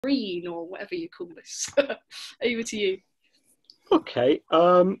green or whatever you call this. Over to you. Okay.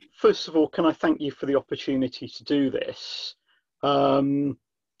 First of all, can I thank you for the opportunity to do this? I'm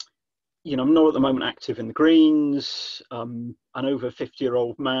not at the moment active in the Greens. An over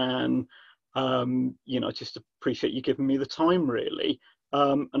 50-year-old man. I just appreciate you giving me the time, really.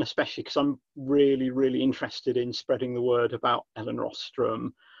 And especially because I'm really, really interested in spreading the word about Elinor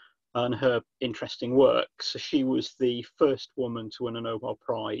Ostrom and her interesting work. So she was the first woman to win a Nobel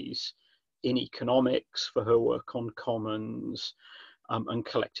Prize in economics for her work on commons and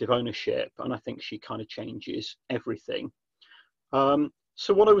collective ownership. And I think she kind of changes everything.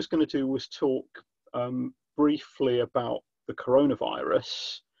 So what I was going to do was talk briefly about the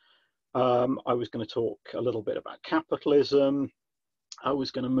coronavirus. I was going to talk a little bit about capitalism. I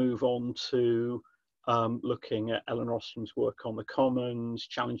was going to move on to looking at Elinor Ostrom's work on the commons,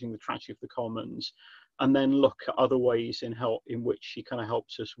 challenging the tragedy of the commons, and then look at other ways in which she kind of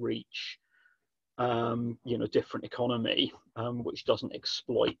helps us reach different economy, which doesn't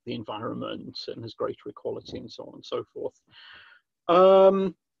exploit the environment and has greater equality and so on and so forth.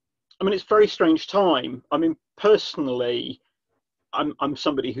 It's a very strange time. Personally, I'm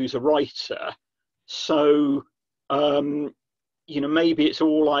somebody who's a writer, so maybe it's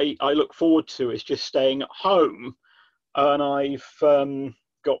all I look forward to is just staying at home, and I've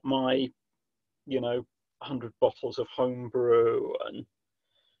got my 100 bottles of homebrew, and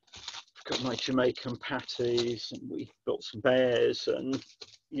I've got my Jamaican patties, and we built some bears, and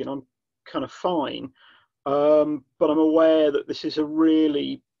I'm kind of fine. But I'm aware that this is a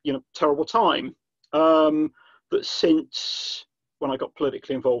really terrible time. That since when I got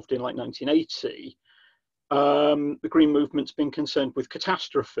politically involved in like 1980, the Green movement's been concerned with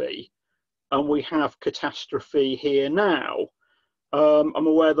catastrophe, and we have catastrophe here now. I'm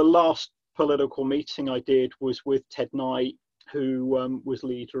aware the last political meeting I did was with Ted Knight, who was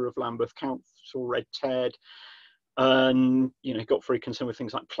leader of Lambeth Council, Red Ted, and got very concerned with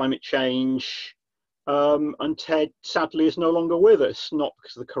things like climate change. And Ted sadly is no longer with us, not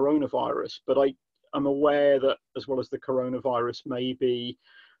because of the coronavirus, but I'm aware that as well as the coronavirus, maybe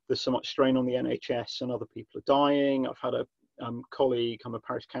there's so much strain on the NHS and other people are dying. I've had a colleague, I'm a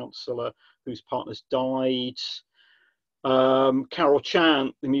parish councillor, whose partner's died. Carol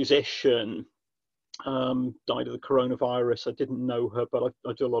Chant, the musician, died of the coronavirus. I didn't know her, but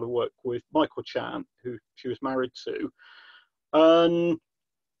I do a lot of work with Michael Chant, who she was married to. And,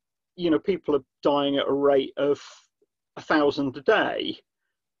 people are dying at a rate of 1,000 a day.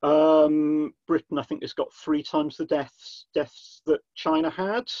 Britain, I think, has got 3 times the deaths that China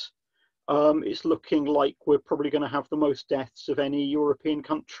had. It's looking like we're probably going to have the most deaths of any European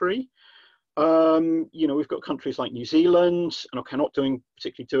country. We've got countries like New Zealand, and okay, not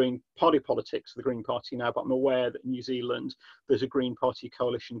particularly doing party politics, the Green Party now, but I'm aware that in New Zealand there's a Green Party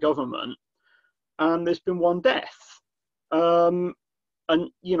coalition government, and there's been 1 death. I'm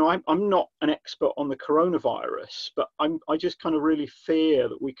not an expert on the coronavirus, but I just kind of really fear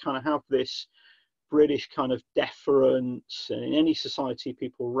that we kind of have this British kind of deference, and in any society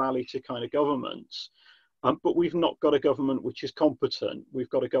people rally to kind of governments. But we've not got a government which is competent. We've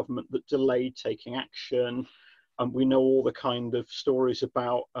got a government that delayed taking action. We know all the kind of stories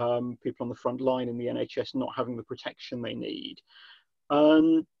about people on the front line in the NHS not having the protection they need.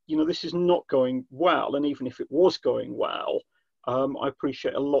 And, this is not going well. And even if it was going well, I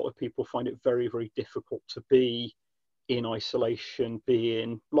appreciate a lot of people find it very, very difficult to be in isolation, be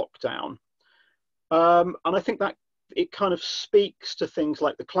in lockdown. And I think that it kind of speaks to things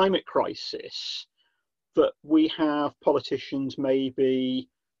like the climate crisis, that we have politicians maybe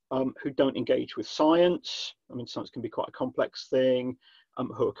who don't engage with science. Science can be quite a complex thing,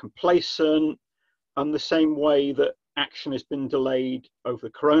 who are complacent, and the same way that action has been delayed over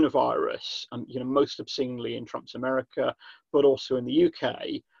the coronavirus, most obscenely in Trump's America, but also in the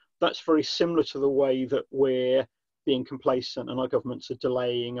UK. That's very similar to the way that we're being complacent and our governments are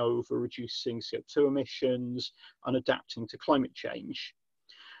delaying over reducing CO2 emissions and adapting to climate change.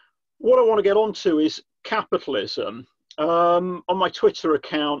 What I want to get onto is capitalism. On my Twitter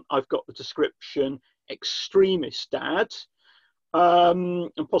account, I've got the description extremist dad.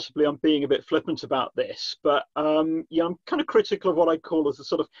 And possibly I'm being a bit flippant about this, but I'm kind of critical of what I call as a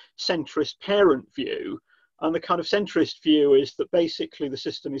sort of centrist parent view. And the kind of centrist view is that basically the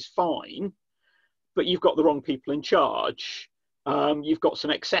system is fine, but you've got the wrong people in charge. You've got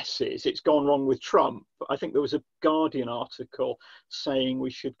some excesses. It's gone wrong with Trump. I think there was a Guardian article saying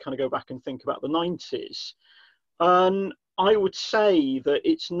we should kind of go back and think about the 90s. And I would say that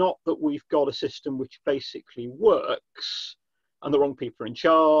it's not that we've got a system which basically works and the wrong people are in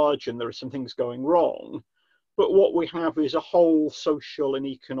charge and there are some things going wrong. But what we have is a whole social and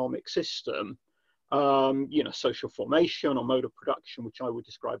economic system, social formation or mode of production, which I would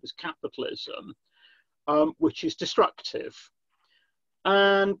describe as capitalism, which is destructive.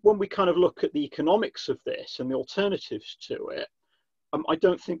 And when we kind of look at the economics of this and the alternatives to it, I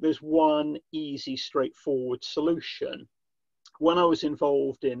don't think there's one easy, straightforward solution. When I was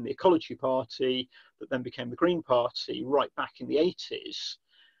involved in the Ecology Party, that then became the Green Party, right back in the 80s,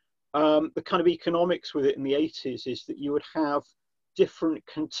 the kind of economics with it in the 80s is that you would have different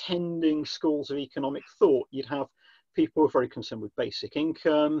contending schools of economic thought. You'd have people who are very concerned with basic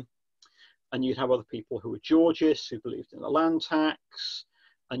income, and you'd have other people who were Georgists who believed in the land tax,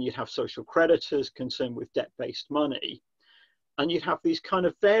 and you'd have social creditors concerned with debt-based money. And you'd have these kind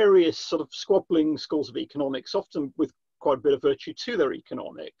of various sort of squabbling schools of economics, often with quite a bit of virtue to their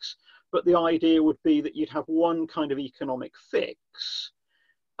economics. But the idea would be that you'd have one kind of economic fix.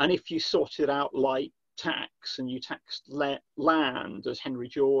 And if you sorted out like tax and you taxed land, as Henry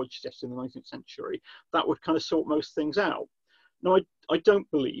George suggested in the 19th century, that would kind of sort most things out. No, I don't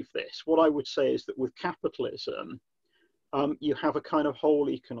believe this. What I would say is that with capitalism, you have a kind of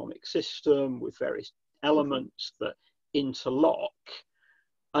whole economic system with various elements that interlock.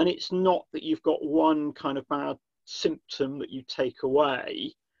 And it's not that you've got one kind of bad symptom that you take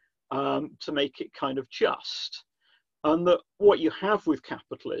away to make it kind of just. And that what you have with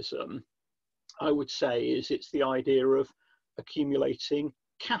capitalism, I would say, is it's the idea of accumulating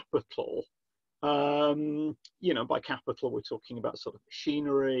capital. By capital, we're talking about sort of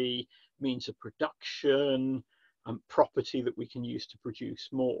machinery, means of production, and property that we can use to produce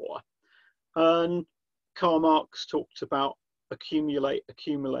more. And Karl Marx talked about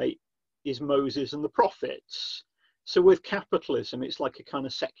accumulate is Moses and the prophets. So with capitalism, it's like a kind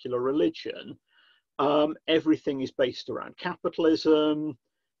of secular religion. Everything is based around capitalism,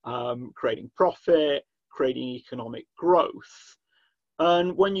 creating profit, creating economic growth.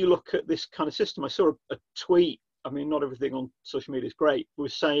 And when you look at this kind of system, I saw a tweet, I mean, not everything on social media is great,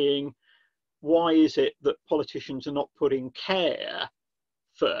 was saying, why is it that politicians are not putting care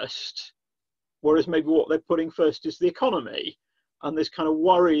first, whereas maybe what they're putting first is the economy? And there's kind of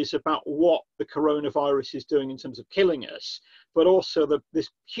worries about what the coronavirus is doing in terms of killing us, but also this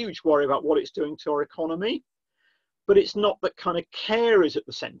huge worry about what it's doing to our economy. But it's not that kind of care is at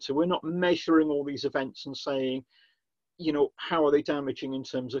the center. We're not measuring all these events and saying, how are they damaging in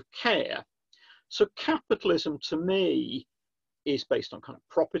terms of care? So capitalism, to me, is based on kind of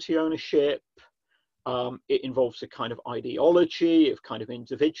property ownership. It involves a kind of ideology of kind of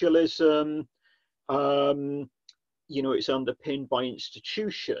individualism. It's underpinned by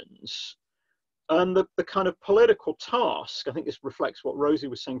institutions. And the kind of political task, I think this reflects what Rosie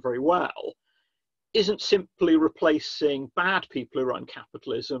was saying very well, isn't simply replacing bad people who run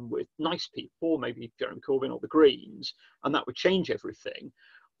capitalism with nice people, maybe Jeremy Corbyn or the Greens, and that would change everything.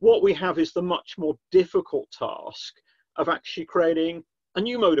 What we have is the much more difficult task of actually creating a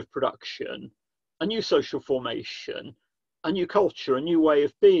new mode of production, a new social formation, a new culture, a new way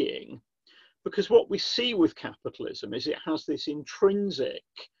of being. Because what we see with capitalism is it has this intrinsic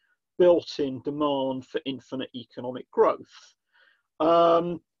built-in demand for infinite economic growth.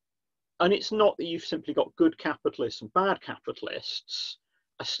 And it's not that you've simply got good capitalists and bad capitalists.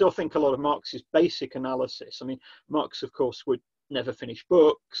 I still think a lot of Marx's basic analysis, I mean, Marx, of course, would never finish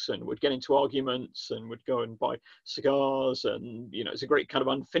books and would get into arguments and would go and buy cigars, and it's a great kind of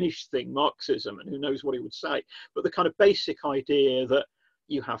unfinished thing, Marxism, and who knows what he would say. But the kind of basic idea that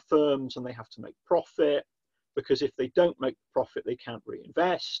you have firms and they have to make profit, because if they don't make profit, they can't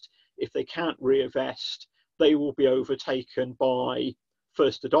reinvest. If they can't reinvest, they will be overtaken by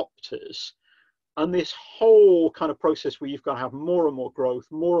first adopters. And this whole kind of process where you've got to have more and more growth,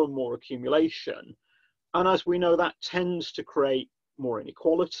 more and more accumulation. And as we know, that tends to create more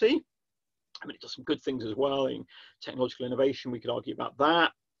inequality. I mean, it does some good things as well in technological innovation. We could argue about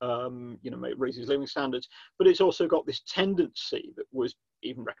that, it raises living standards, but it's also got this tendency that was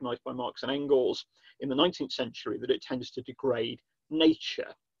even recognized by Marx and Engels in the 19th century, that it tends to degrade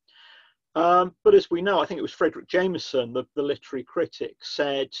nature. But as we know, I think it was Frederick Jameson, the literary critic,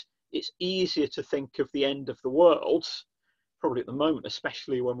 said it's easier to think of the end of the world, probably at the moment,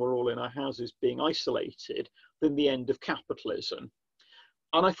 especially when we're all in our houses being isolated, than the end of capitalism.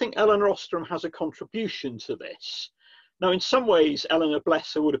 And I think Elinor Ostrom has a contribution to this. Now, in some ways, Elinor,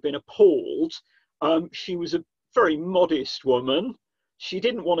 bless her, would have been appalled. She was a very modest woman. She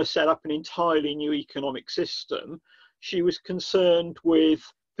didn't want to set up an entirely new economic system. She was concerned with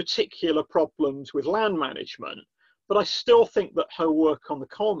particular problems with land management. But I still think that her work on the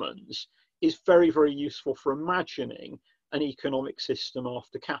Commons is very, very useful for imagining an economic system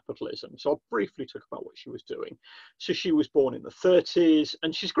after capitalism. So I'll briefly talk about what she was doing. So she was born in the 30s,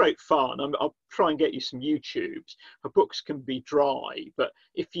 and she's great fun. I'll try and get you some YouTubes. Her books can be dry, but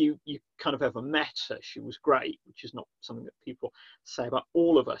if you kind of ever met her, she was great, which is not something that people say about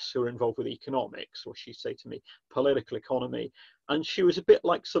all of us who are involved with economics, or she'd say to me, political economy. And she was a bit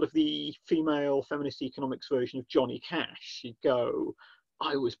like sort of the female feminist economics version of Johnny Cash. She'd go,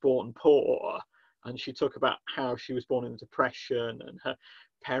 I was born poor. And she talked about how she was born in the Depression and her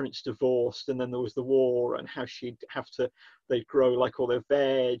parents divorced, and then there was the war, and how they'd grow like all their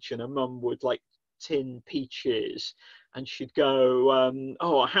veg, and her mum would like tin peaches, and she'd go,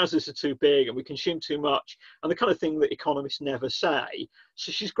 oh, our houses are too big and we consume too much, and the kind of thing that economists never say.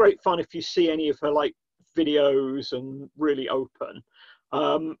 So she's great fun if you see any of her like videos, and really open.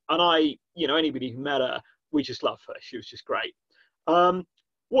 And anybody who met her, we just love her. She was just great.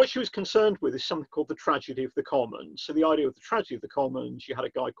 What she was concerned with is something called the tragedy of the commons. So the idea of the tragedy of the commons, you had a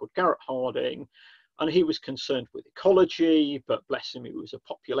guy called Garrett Harding, and he was concerned with ecology, but bless him, he was a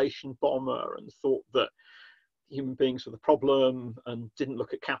population bomber and thought that human beings were the problem and didn't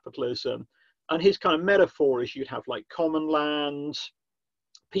look at capitalism. And his kind of metaphor is you'd have like common land,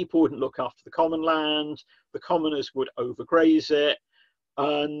 people wouldn't look after the common land, the commoners would overgraze it,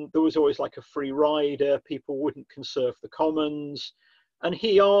 and there was always like a free rider, people wouldn't conserve the commons. And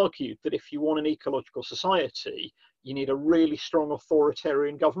he argued that if you want an ecological society, you need a really strong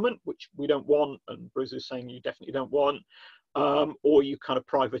authoritarian government, which we don't want, and Bruce is saying you definitely don't want, or you kind of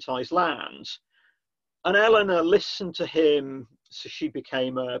privatize land. And Eleanor listened to him, so she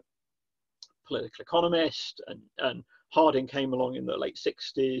became a political economist, and Harding came along in the late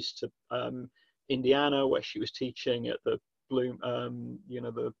 60s to Indiana, where she was teaching at the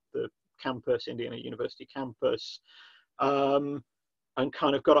the campus, Indiana University campus. And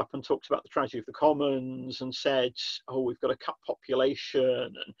kind of got up and talked about the tragedy of the commons and said, oh, we've got to cut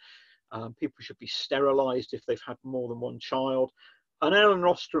population, and people should be sterilized if they've had more than one child. And Elinor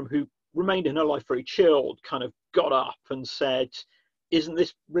Ostrom, who remained in her life very chilled, kind of got up and said, isn't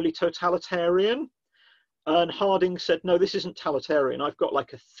this really totalitarian? And Harding said, no, this isn't totalitarian. I've got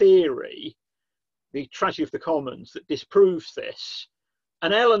like a theory, the tragedy of the commons, that disproves this.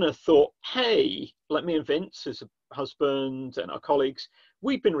 And Eleanor thought, hey, let me and Vince, as a husband and our colleagues,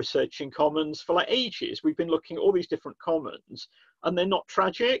 we've been researching commons for like ages. We've been looking at all these different commons, and they're not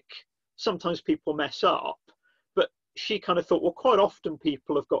tragic. Sometimes people mess up. But she kind of thought, well, quite often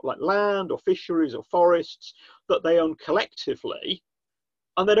people have got like land or fisheries or forests that they own collectively,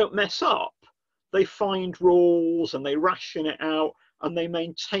 and they don't mess up. They find rules and they ration it out and they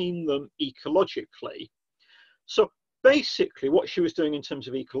maintain them ecologically. So basically what she was doing in terms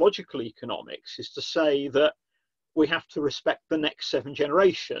of ecological economics is to say that we have to respect the next 7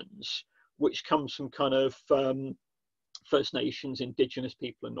 generations, which comes from kind of First Nations, indigenous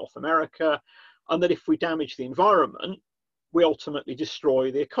people in North America, and that if we damage the environment, we ultimately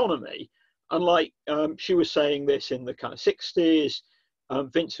destroy the economy. And like she was saying this in the kind of 60s,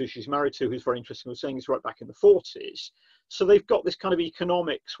 Vince, who she's married to, who's very interesting, was saying this right back in the 40s. So they've got this kind of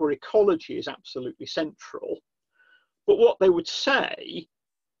economics where ecology is absolutely central. But what they would say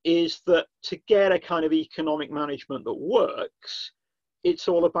is that to get a kind of economic management that works, it's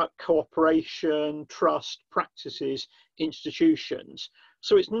all about cooperation, trust, practices, institutions.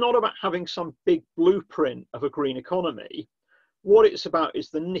 So it's not about having some big blueprint of a green economy. What it's about is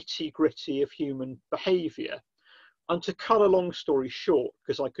the nitty-gritty of human behavior. And to cut a long story short,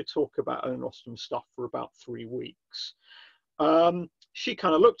 because I could talk about Elinor Ostrom stuff for about 3 weeks, she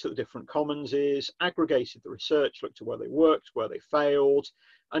kind of looked at the different commonses, aggregated the research, looked at where they worked, where they failed,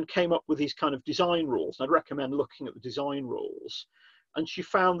 and came up with these kind of design rules. And I'd recommend looking at the design rules. And she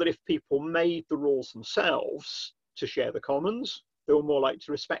found that if people made the rules themselves to share the commons, they were more likely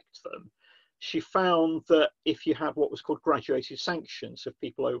to respect them. She found that if you had what was called graduated sanctions, if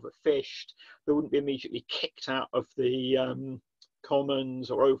people overfished, they wouldn't be immediately kicked out of the commons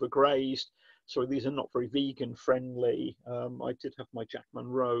or overgrazed. So these are not very vegan friendly. I did have my Jack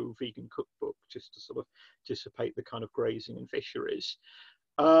Monroe vegan cookbook just to sort of dissipate the kind of grazing and fisheries.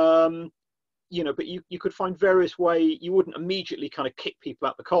 You know, but you could find various ways. You wouldn't immediately kind of kick people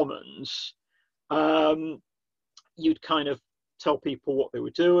out the commons. You'd kind of tell people what they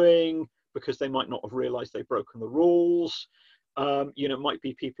were doing, because they might not have realized they'd broken the rules. You know, it might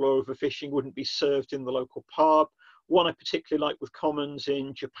be people overfishing wouldn't be served in the local pub. One I particularly like with commons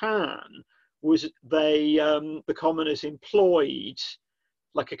in Japan was the commoners employed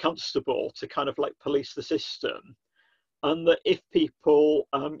like a constable to kind of like police the system. And that if people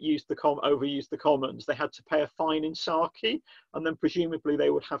overused the commons, they had to pay a fine in sake, and then presumably they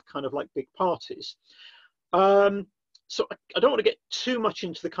would have kind of like big parties. So I don't want to get too much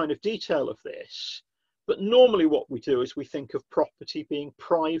into the kind of detail of this, but normally what we do is we think of property being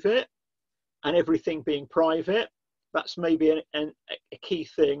private and everything being private. That's maybe a key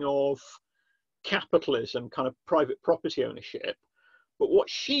thing of capitalism, kind of private property ownership. But what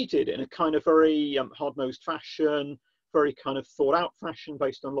she did in a kind of very hard-nosed fashion, very kind of thought-out fashion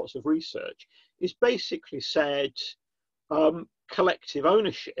based on lots of research, is basically said collective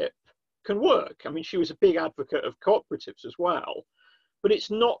ownership can work. I mean, she was a big advocate of cooperatives as well, but it's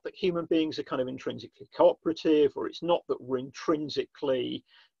not that human beings are kind of intrinsically cooperative, or it's not that we're intrinsically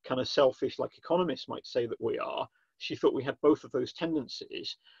kind of selfish like economists might say that we are. She thought we had both of those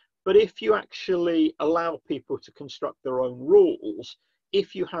tendencies. But if you actually allow people to construct their own rules,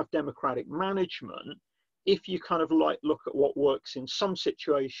 if you have democratic management, if you kind of like look at what works in some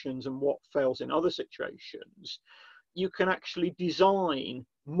situations and what fails in other situations, you can actually design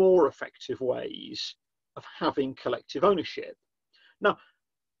more effective ways of having collective ownership. Now,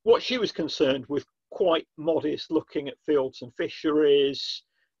 what she was concerned with, quite modest, looking at fields and fisheries,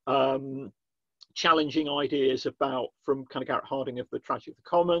 challenging ideas about, from kind of Garrett Harding of the Tragedy of the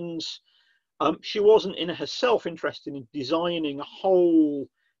Commons. She wasn't in herself interested in designing a whole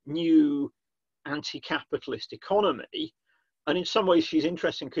new anti-capitalist economy. And in some ways she's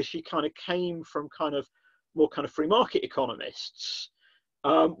interesting because she kind of came from kind of more kind of free market economists,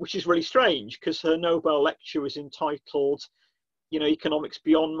 which is really strange because her Nobel lecture was entitled, you know, Economics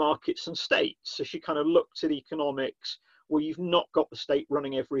Beyond Markets and States. So she kind of looked at economics where you've not got the state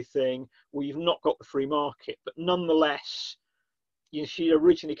running everything, where you've not got the free market, but nonetheless, you know, she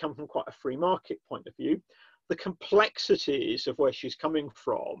originally come from quite a free market point of view. The complexities of where she's coming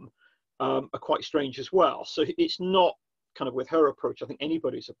from are quite strange as well. So it's not kind of with her approach, I think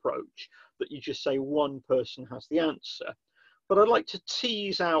anybody's approach, that you just say one person has the answer. But I'd like to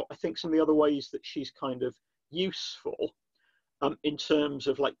tease out, I think, some of the other ways that she's kind of useful in terms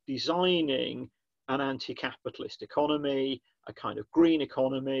of like designing an anti-capitalist economy, a kind of green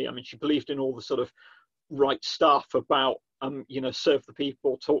economy. I mean, she believed in all the sort of right stuff about, you know, serve the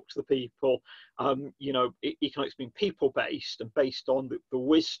people, talk to the people, you know, economics being people-based and based on the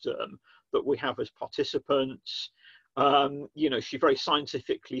wisdom that we have as participants. You know, she very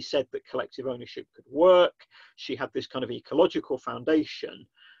scientifically said that collective ownership could work. She had this kind of ecological foundation.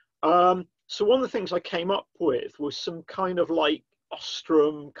 So one of the things I came up with was some kind of like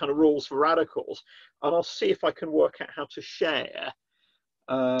Ostrom kind of rules for radicals, and I'll see if I can work out how to share.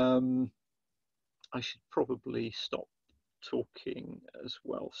 I should probably stop talking as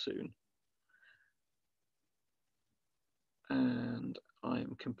well soon. And I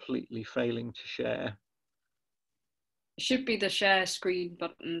am completely failing to share. It should be the share screen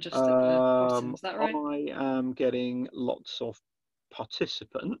button just at the bottom, is that right? I am getting lots of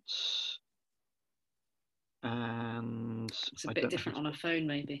participants. And it's a bit different on a phone,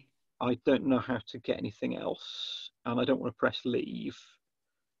 maybe. I don't know how to get anything else, and I don't want to press leave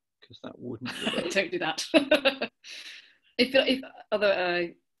because that wouldn't work. Don't do that. if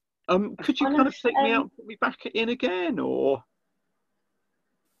other could you kind of take me out, put me back in again, or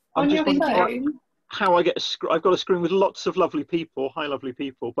I'm just wondering how I get I've got a screen with lots of lovely people, hi lovely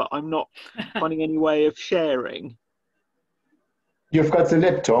people, but I'm not finding any way of sharing. You've got the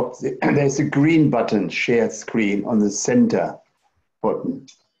laptop, and there's a green button, share screen, on the center button.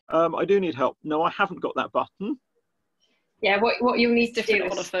 I do need help. No, I haven't got that button. Yeah, what you'll need to do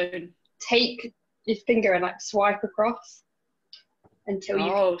on a is phone. take your finger and like swipe across until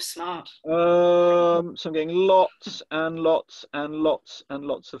you... Oh, smart. So I'm getting lots and lots and lots and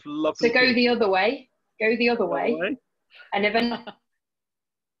lots of lovely So go people. the other way. Go the other way. And then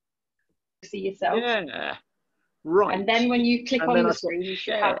see yourself. Yeah. Right. And then when you click and on the screen, you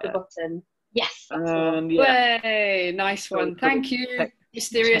should have the button. Yes, that's the one. Yeah. Way, nice one. Thank you,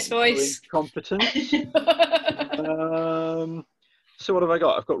 mysterious voice. Competence. So what have I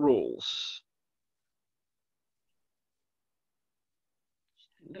got? I've got rules.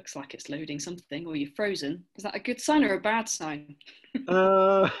 It looks like it's loading something, or you're frozen. Is that a good sign or a bad sign?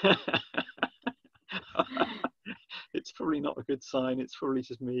 It's probably not a good sign. It's probably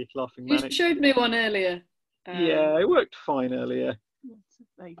just me laughing You manic. showed me one earlier. Yeah, it worked fine earlier.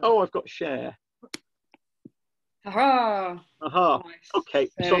 Oh, I've got share. Aha! Aha. Nice. Okay.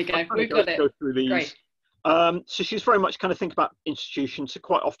 There so we go. We've got it. Go through these. Great. So she's very much kind of think about institutions. So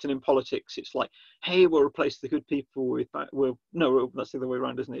quite often in politics, it's like, hey, we'll replace the good people with no, that's the other way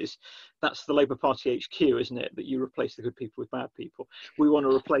around, isn't it? That's the Labour Party HQ, isn't it? That you replace the good people with bad people. We want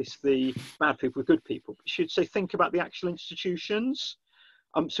to replace the bad people with good people. But she'd say think about the actual institutions.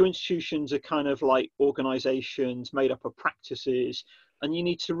 So institutions are kind of like organisations made up of practices and you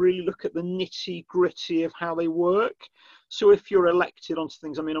need to really look at the nitty gritty of how they work. So if you're elected onto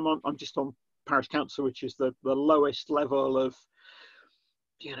things, I mean, I'm just on parish council, which is the lowest level of,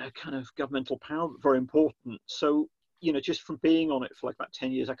 you know, kind of governmental power, but very important. So, you know, just from being on it for like about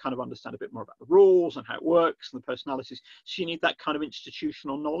 10 years, I kind of understand a bit more about the rules and how it works and the personalities. So you need that kind of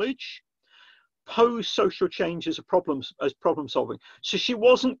institutional knowledge. Pose social change as problem solving. So she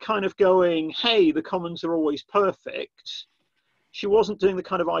wasn't kind of going, hey, the Commons are always perfect. She wasn't doing the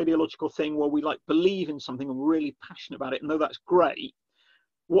kind of ideological thing where we like believe in something and we're really passionate about it, and though that's great,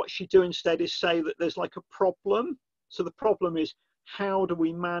 what she'd do instead is say that there's like a problem. So the problem is, how do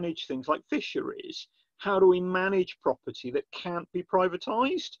we manage things like fisheries? How do we manage property that can't be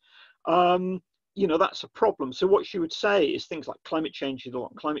privatized? You know, that's a problem. So what she would say is things like climate change,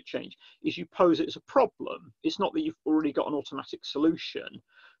 climate change, is you pose it as a problem. It's not that you've already got an automatic solution.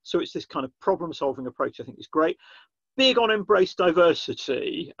 So it's this kind of problem solving approach, I think is great. Big on embrace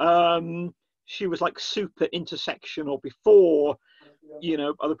diversity. She was like super intersectional before, you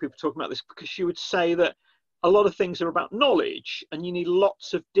know, other people talking about this, because she would say that a lot of things are about knowledge, and you need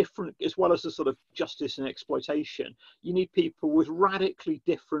lots of different, as well as the sort of justice and exploitation, you need people with radically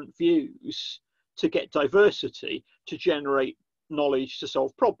different views to get diversity, to generate knowledge, to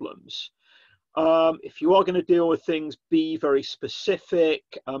solve problems. If you are going to deal with things, be very specific.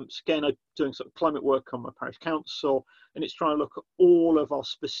 So again, I'm doing sort of climate work on my parish council, and it's trying to look at all of our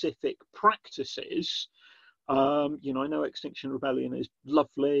specific practices. You know, I know Extinction Rebellion is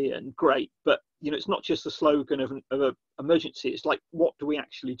lovely and great, but, you know, it's not just the slogan of an emergency. It's like, what do we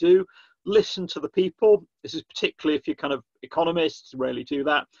actually do? Listen to the people. This is particularly if you're kind of economists, rarely do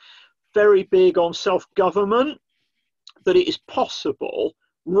that. Very big on self-government, that it is possible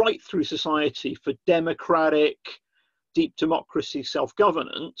right through society for democratic, deep democracy,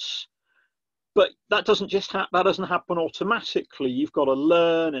 self-governance. But that doesn't just that doesn't happen automatically. You've got to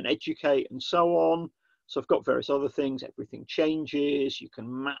learn and educate and so on. So I've got various other things. Everything changes. You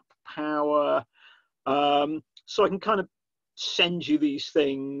can map power. So I can kind of send you these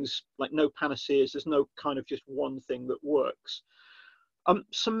things, like no panaceas. There's no kind of just one thing that works.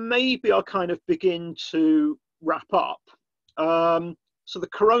 So maybe I'll kind of begin to wrap up. So the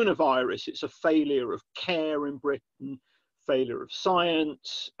coronavirus, it's a failure of care in Britain, failure of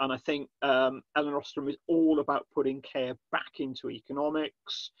science. And I think Elinor Ostrom is all about putting care back into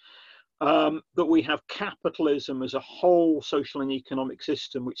economics. That we have capitalism as a whole social and economic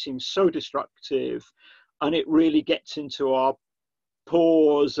system, which seems so destructive, and it really gets into our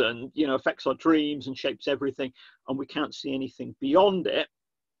pores and, you know, affects our dreams and shapes everything, and we can't see anything beyond it.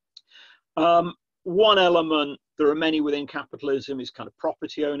 One element, there are many within capitalism, is kind of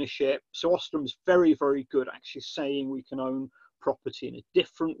property ownership. So Ostrom's very, very good actually saying we can own property in a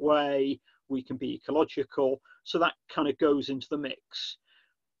different way, we can be ecological. So that kind of goes into the mix.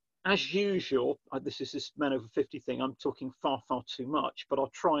 As usual, this is this Men Over 50 thing, I'm talking far, far too much, but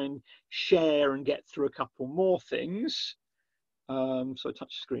I'll try and share and get through a couple more things. So I touch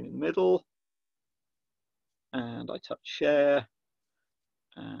the screen in the middle, and I touch share,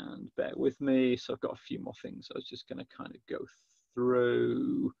 and bear with me. So I've got a few more things I was just going to kind of go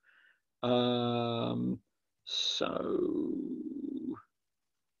through. So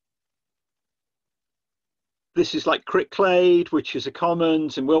this is like Cricklade, which is a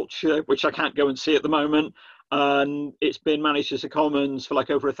commons in Wiltshire, which I can't go and see at the moment. And it's been managed as a commons for like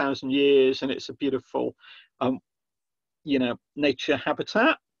over 1,000 years, and it's a beautiful, you know, nature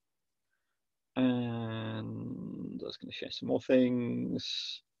habitat. And I was going to share some more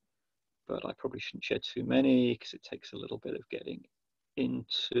things, but I probably shouldn't share too many because it takes a little bit of getting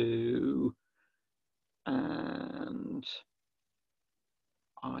into. And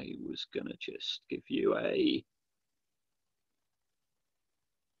I was going to just give you a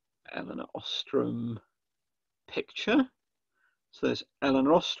Elinor Ostrom picture. So there's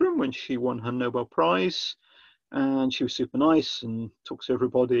Elinor Ostrom when she won her Nobel Prize, and she was super nice and talks to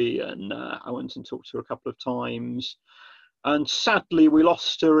everybody, and I went and talked to her a couple of times. And sadly, we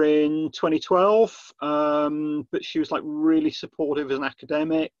lost her in 2012, but she was like really supportive as an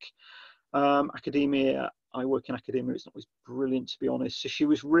academic. Academia, I work in academia, it's not always brilliant, to be honest. So she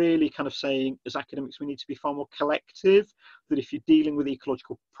was really kind of saying, as academics, we need to be far more collective, that if you're dealing with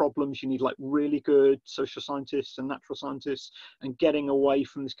ecological problems, you need like really good social scientists and natural scientists, and getting away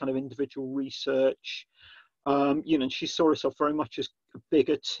from this kind of individual research. You know, and she saw herself very much as a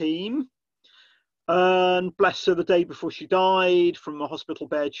bigger team. And bless her, the day before she died from a hospital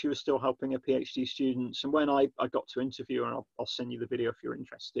bed, she was still helping her PhD students. And when I got to interview her, and I'll send you the video if you're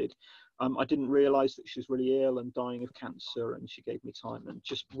interested, I didn't realize that she was really ill and dying of cancer, and she gave me time, and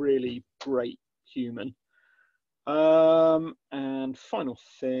just really great human. And final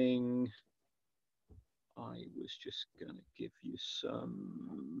thing, I was just going to give you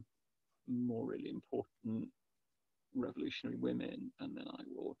some more really important revolutionary women, and then I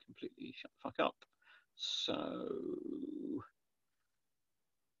will completely shut the fuck up. So,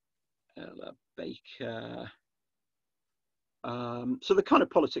 Ella Baker. So the kind of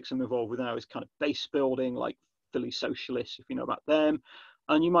politics I'm involved with now is kind of base building, like Philly Socialists, if you know about them.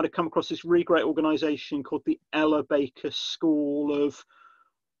 And you might have come across this really great organization called the Ella Baker School of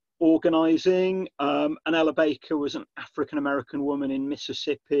Organizing. And Ella Baker was an African-American woman in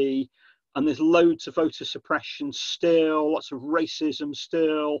Mississippi. And there's loads of voter suppression still, lots of racism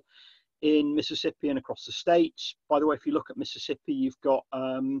still in Mississippi and across the states. By the way, if you look at Mississippi, you've got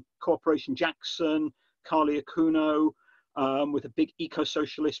Corporation Jackson, Carly Akuno, with a big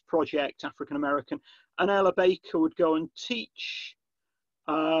eco-socialist project, African-American. And Ella Baker would go and teach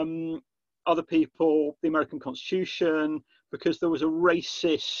other people the American Constitution because there was a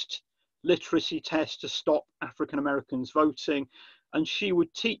racist literacy test to stop African-Americans voting. And she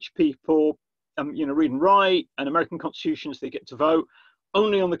would teach people, read and write and American Constitution so they get to vote,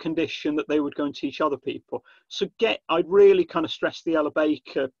 only on the condition that they would go and teach other people. So I'd really kind of stress the Ella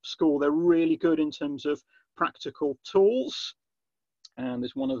Baker School. They're really good in terms of practical tools. And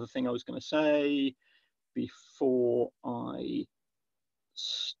there's one other thing I was going to say before I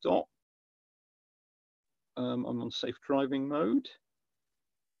stop. I'm on safe driving mode.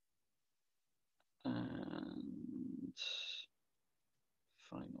 And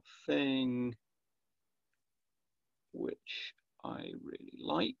final thing, which I really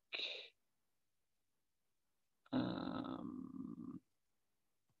like.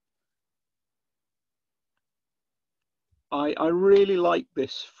 I really like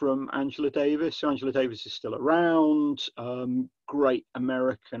this from Angela Davis. So Angela Davis is still around, great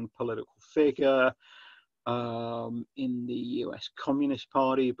American political figure in the US Communist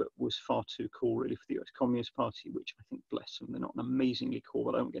Party, but was far too cool really for the US Communist Party, which I think, bless them, they're not an amazingly cool,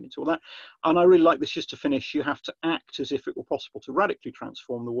 but I won't get into all that. And I really like this. Just to finish, you have to act as if it were possible to radically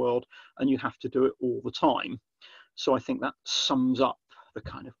transform the world, and you have to do it all the time. So I think that sums up the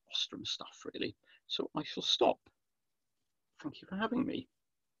kind of Ostrom stuff really. So I shall stop. Thank you for having me.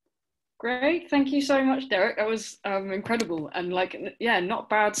 Great, thank you so much, Derek. That was incredible, and not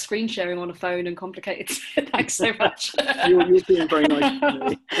bad screen sharing on a phone and complicated. Thanks so much. You're being very nice to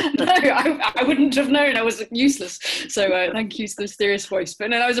me. No, I wouldn't have known. I was useless. So thank you to the mysterious voice. But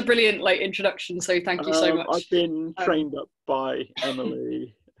no, that was a brilliant introduction. So thank you so much. I've been trained up by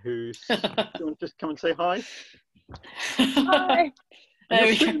Emily, who's. Do you want to just come and say hi? Hi. There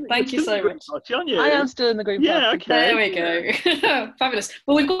we go. Thank you so much. I am still in the group. Yeah, okay. There we go. Fabulous.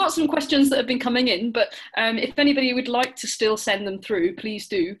 Well, we've got some questions that have been coming in, but if anybody would like to still send them through, please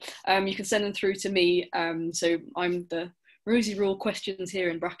do. You can send them through to me. So I'm the Rosie Rule questions here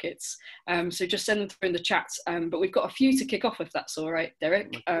in brackets. So just send them through in the chat. But we've got a few to kick off, if that's all right,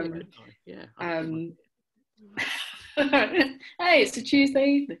 Derek. Hey, it's a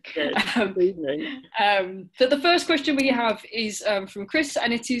Tuesday evening. So the first question we have is from Chris,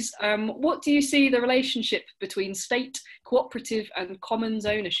 and it is, what do you see the relationship between state, cooperative and commons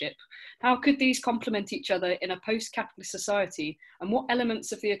ownership? How could these complement each other in a post-capitalist society, and what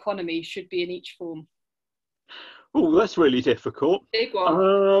elements of the economy should be in each form? Oh, that's really difficult. Big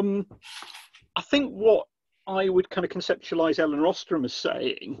one. I think what I would kind of conceptualize Elinor Ostrom as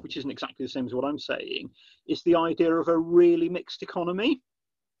saying, which isn't exactly the same as what I'm saying, is the idea of a really mixed economy.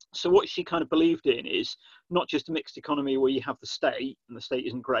 So what she kind of believed in is not just a mixed economy where you have the state, and the state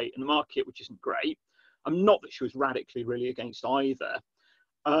isn't great, and the market, which isn't great. Not that she was radically really against either.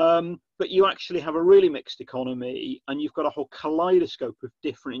 But you actually have a really mixed economy, and you've got a whole kaleidoscope of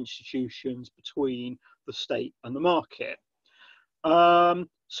different institutions between the state and the market.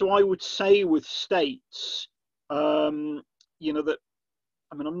 So I would say with states, that,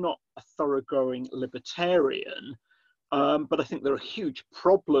 I'm not a thoroughgoing libertarian, but I think there are huge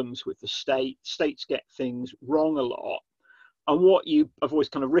problems with the state. States get things wrong a lot. And I've always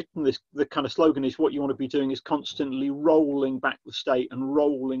kind of written this, the kind of slogan is what you want to be doing is constantly rolling back the state and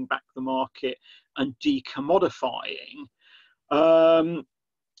rolling back the market and decommodifying.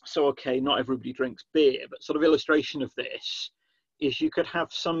 So, okay, not everybody drinks beer, but sort of illustration of this is you could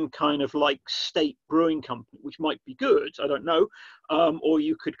have some kind of state brewing company, which might be good, I don't know, or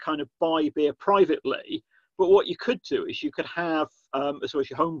you could kind of buy beer privately. But what you could do is you could have, as well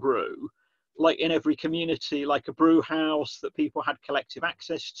as your home brew, in every community, a brew house that people had collective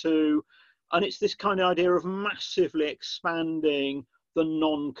access to. And it's this kind of idea of massively expanding the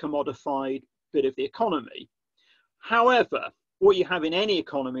non-commodified bit of the economy. However, what you have in any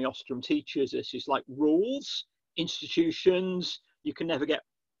economy, Ostrom teaches us, is rules institutions, you can never get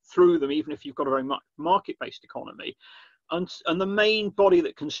through them, even if you've got a very much market-based economy. And the main body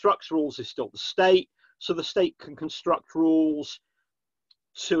that constructs rules is still the state. So the state can construct rules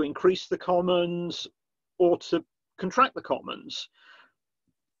to increase the commons or to contract the commons.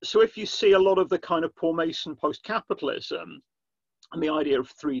 So if you see a lot of the kind of Paul Mason post-capitalism and the idea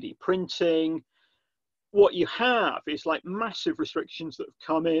of 3D printing, what you have is like massive restrictions that have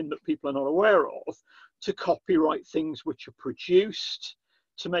come in that people are not aware of to copyright things which are produced,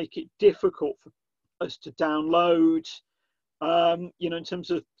 to make it difficult for us to download, you know, in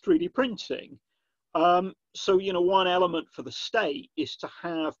terms of 3D printing. So, you know, one element for the state is to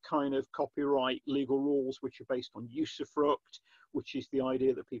have kind of copyright legal rules which are based on usufruct, which is the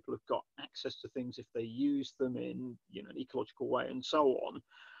idea that people have got access to things if they use them in, you know, an ecological way and so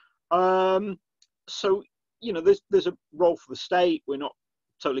on. So, you know, there's a role for the state. We're not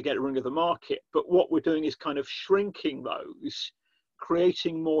totally getting rid of the market, but what we're doing is kind of shrinking those,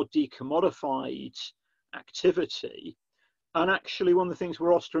 creating more decommodified activity. And actually, one of the things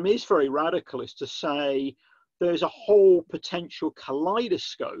where Ostrom is very radical is to say there's a whole potential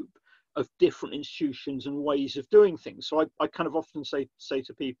kaleidoscope of different institutions and ways of doing things. So I kind of often say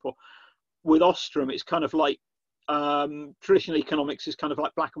to people, with Ostrom, it's kind of like traditional economics is kind of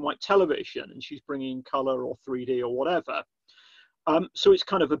like black and white television, and she's bringing color or 3D or whatever. So it's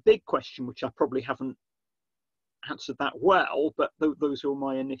kind of a big question, which I probably haven't answered that well, but those are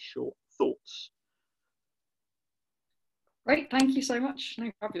my initial thoughts. Great, thank you so much. No,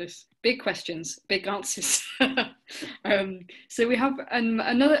 fabulous. Big questions, big answers. So we have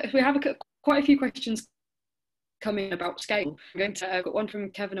quite a few questions coming about scale. I'm going to got one from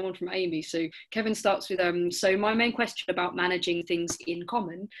Kevin and one from Amy. So Kevin starts with so my main question about managing things in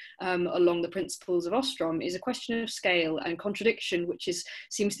common along the principles of Ostrom is a question of scale and contradiction, which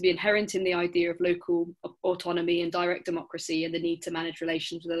seems to be inherent in the idea of local autonomy and direct democracy and the need to manage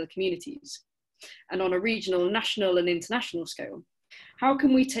relations with other communities. And on a regional, national and international scale, how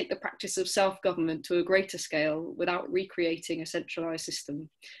can we take the practice of self-government to a greater scale without recreating a centralised system?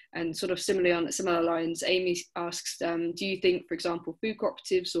 And sort of similarly on similar lines, Amy asks, do you think, for example, food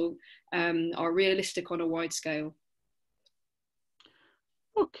cooperatives are realistic on a wide scale?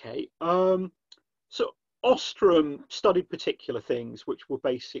 Okay, so Ostrom studied particular things which were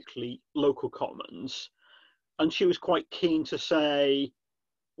basically local commons, and she was quite keen to say,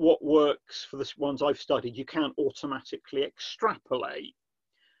 what works for the ones I've studied, you can't automatically extrapolate.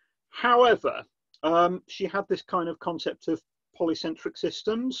 However, she had this kind of concept of polycentric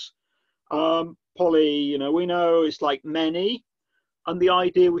systems. Poly, you know, we know is like many. And the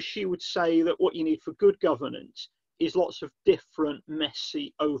idea was she would say that what you need for good governance is lots of different,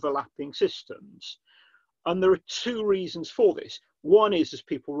 messy, overlapping systems. And there are two reasons for this. One is, as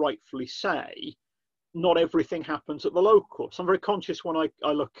people rightfully say, not everything happens at the local. So I'm very conscious when I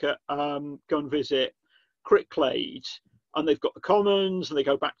look at, go and visit Cricklade, and they've got the commons, and they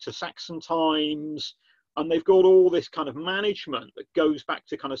go back to Saxon times, and they've got all this kind of management that goes back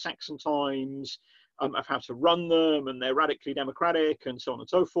to kind of Saxon times of how to run them, and they're radically democratic, and so on and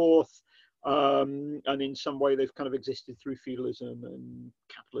so forth. And in some way, they've kind of existed through feudalism and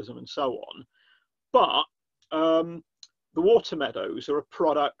capitalism and so on. But the water meadows are a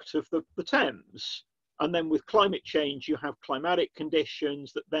product of the Thames. And then with climate change, you have climatic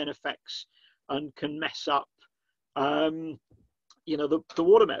conditions that then affects and can mess up, you know, the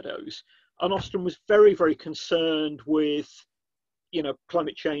water meadows. And Ostrom was very, very concerned with, you know,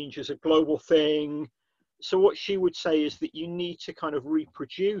 climate change as a global thing. So what she would say is that you need to kind of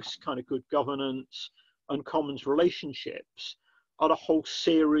reproduce kind of good governance and commons relationships at a whole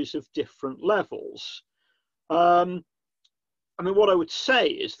series of different levels. I mean, what I would say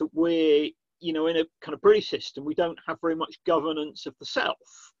is that we're, you know, in a kind of British system, we don't have very much governance of the self.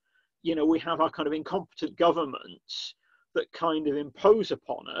 You know, we have our kind of incompetent governments that kind of impose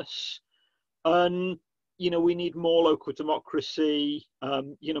upon us. And, you know, we need more local democracy,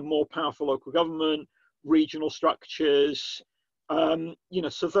 you know, more powerful local government, regional structures. You know,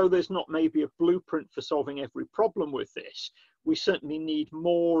 so though there's not maybe a blueprint for solving every problem with this, we certainly need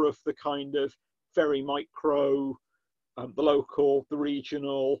more of the kind of very micro, the local, the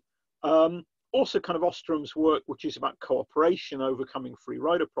regional, also kind of Ostrom's work, which is about cooperation, overcoming free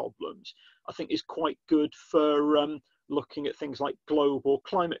rider problems, I think is quite good for looking at things like global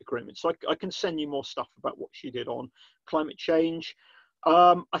climate agreements. So I can send you more stuff about what she did on climate change.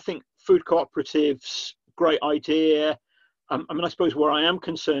 I think food cooperatives, great idea. I mean, I suppose where I am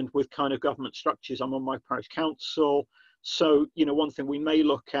concerned with kind of government structures, I'm on my parish council. So, you know, one thing we may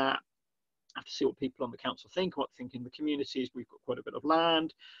look at, I have to see what people on the council think, what they think in the communities. We've got quite a bit of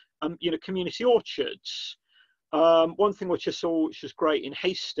land. You know, community orchards. One thing which I saw, which was great in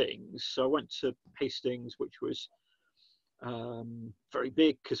Hastings, so I went to Hastings, which was very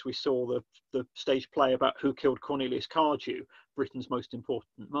big because we saw the stage play about who killed Cornelius Cardew, Britain's most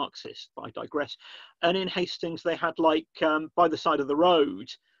important Marxist, but I digress. And in Hastings, they had like, by the side of the road,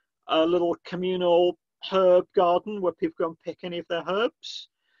 a little communal herb garden where people go and pick any of their herbs.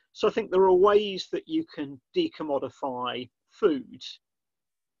 So I think there are ways that you can decommodify food.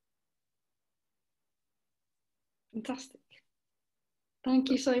 Fantastic. Thank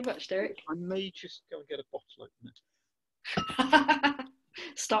you so much, Derek. I may just go and get a bottle opener.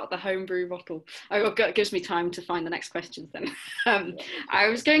 Start the homebrew bottle. Oh, it gives me time to find the next questions then. I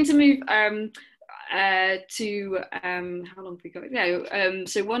was going to move to how long have we got? No,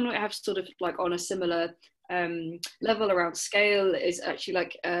 so one we have sort of like on a similar level around scale is actually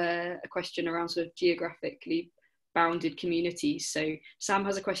like a question around sort of geographically bounded communities. So Sam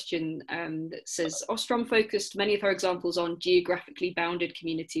has a question that says, Ostrom focused many of her examples on geographically bounded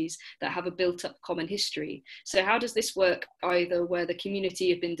communities that have a built-up common history. So how does this work, either where the community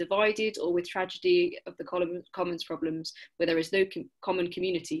have been divided or with tragedy of the commons problems where there is no common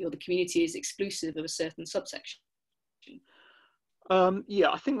community or the community is exclusive of a certain subsection? Yeah,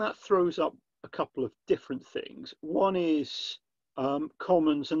 I think that throws up a couple of different things. One is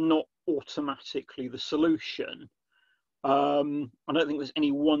commons are not automatically the solution. I don't think there's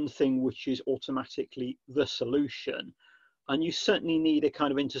any one thing which is automatically the solution. And you certainly need a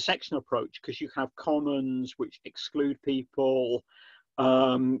kind of intersection approach because you have commons which exclude people.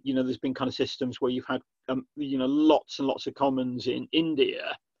 You know, there's been kind of systems where you've had, you know, lots and lots of commons in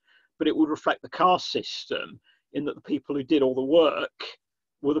India, but it would reflect the caste system in that the people who did all the work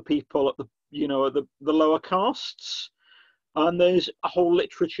were the people at the, you know, at the lower castes. And there's a whole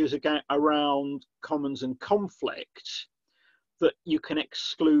literatures around commons and conflict that you can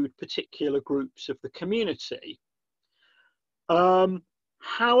exclude particular groups of the community.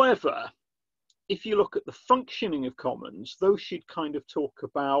 However, if you look at the functioning of commons, those should kind of talk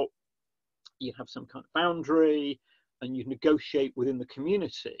about, you have some kind of boundary and you negotiate within the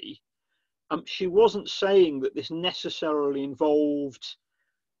community. She wasn't saying that this necessarily involved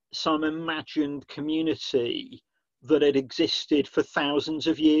some imagined community that had existed for thousands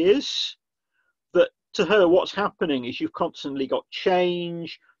of years. That to her, what's happening is you've constantly got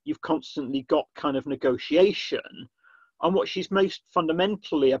change, you've constantly got kind of negotiation. And what she's most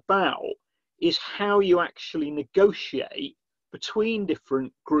fundamentally about is how you actually negotiate between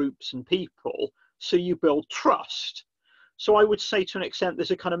different groups and people so you build trust. So I would say to an extent,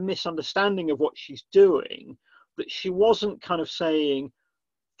 there's a kind of misunderstanding of what she's doing, that she wasn't kind of saying,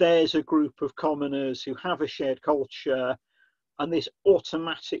 there's a group of commoners who have a shared culture, and this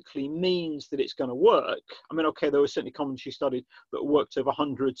automatically means that it's going to work. I mean, okay, there were certainly commons she studied that worked over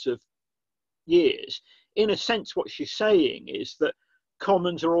hundreds of years. In a sense, what she's saying is that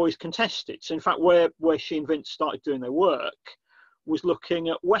commons are always contested. So in fact, where she and Vince started doing their work was looking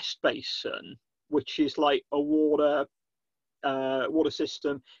at West Basin, which is like a water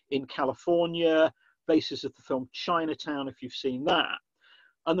system in California, basis of the film Chinatown, if you've seen that.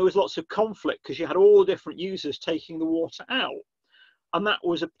 And there was lots of conflict because you had all the different users taking the water out. And that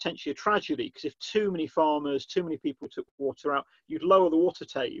was potentially a tragedy because if too many farmers, too many people took water out, you'd lower the water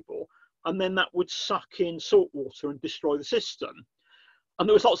table and then that would suck in salt water and destroy the system. And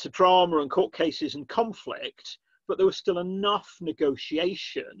there was lots of drama and court cases and conflict, but there was still enough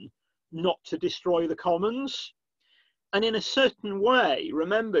negotiation not to destroy the commons. And in a certain way,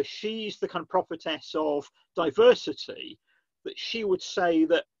 remember, she's the kind of prophetess of diversity, that she would say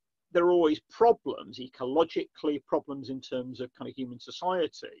that there are always problems, ecologically, problems in terms of kind of human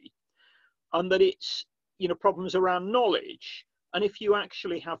society, and that it's, you know, problems around knowledge. And if you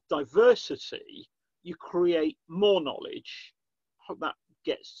actually have diversity, you create more knowledge. I hope that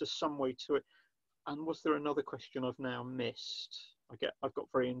gets to some way to it. And was there another question I've now missed? I've got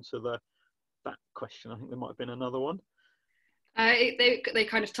very into that question. I think there might have been another one. They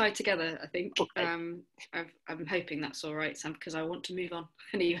kind of tie together, I think. Okay. I'm hoping that's all right, Sam, because I want to move on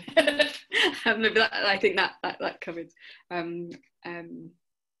anyway. Maybe I think that covered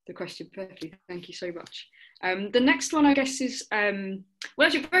the question perfectly. Thank you so much. The next one, I guess, is well,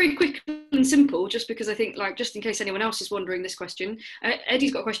 actually very quick and simple, just because I think, like, just in case anyone else is wondering this question,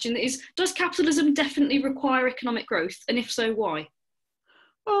 Eddie's got a question that is: does capitalism definitely require economic growth, and if so, why?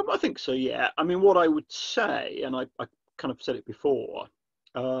 I think so, yeah. I mean, what I would say, and I kind of said it before,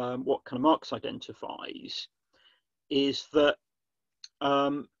 what kind of Marx identifies is that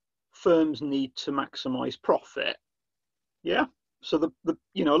firms need to maximize profit. Yeah. So the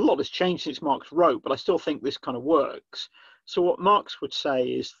you know, a lot has changed since Marx wrote, but I still think this kind of works. So what Marx would say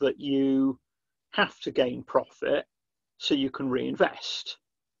is that you have to gain profit so you can reinvest.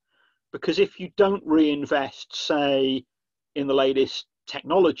 Because if you don't reinvest, say, in the latest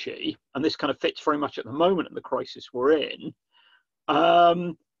technology, and this kind of fits very much at the moment in the crisis we're in,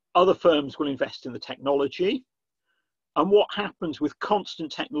 other firms will invest in the technology. And what happens with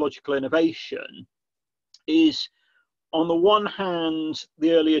constant technological innovation is, on the one hand,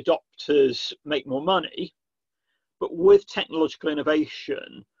 the early adopters make more money, but with technological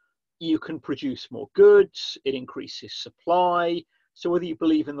innovation, you can produce more goods, it increases supply. So whether you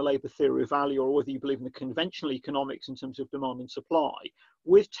believe in the labour theory of value or whether you believe in the conventional economics in terms of demand and supply,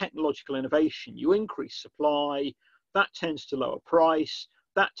 with technological innovation, you increase supply, that tends to lower price,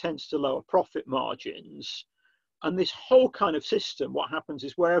 that tends to lower profit margins. And this whole kind of system, what happens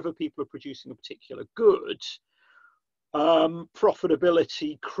is wherever people are producing a particular good,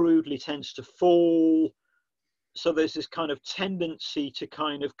 profitability crudely tends to fall. So there's this kind of tendency to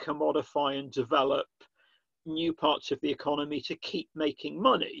kind of commodify and develop new parts of the economy to keep making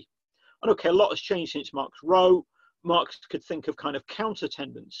money. And okay, a lot has changed since Marx wrote. Marx could think of kind of counter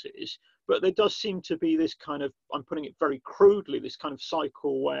tendencies, but there does seem to be this kind of, I'm putting it very crudely, this kind of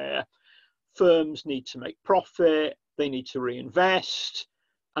cycle where firms need to make profit, they need to reinvest,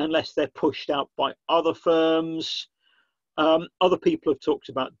 unless they're pushed out by other firms. Other people have talked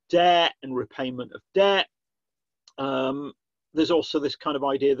about debt and repayment of debt. There's also this kind of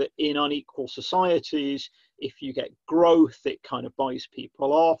idea that in unequal societies, if you get growth, it kind of buys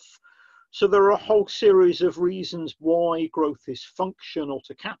people off. So there are a whole series of reasons why growth is functional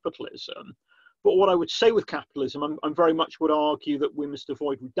to capitalism. But what I would say with capitalism, I'm very much would argue that we must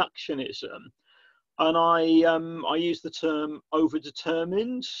avoid reductionism. And I use the term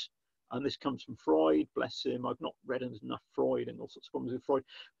overdetermined. And this comes from Freud, bless him. I've not read enough Freud and all sorts of problems with Freud.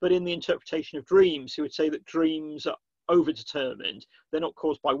 But in the interpretation of dreams, he would say that dreams are overdetermined. They're not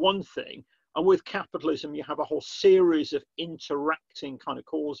caused by one thing. And with capitalism, you have a whole series of interacting kind of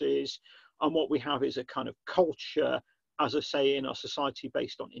causes. And what we have is a kind of culture, as I say, in our society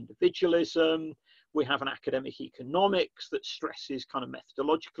based on individualism. We have an academic economics that stresses kind of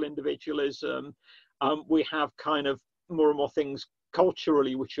methodological individualism. We have kind of more and more things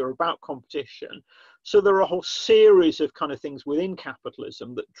culturally which are about competition. So there are a whole series of kind of things within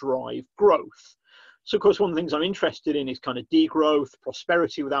capitalism that drive growth. So of course one of the things I'm interested in is kind of degrowth,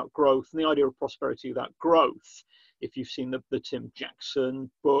 prosperity without growth, and the idea of prosperity without growth, if you've seen the Tim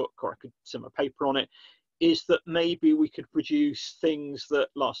Jackson book, or I could send a paper on it, is that maybe we could produce things that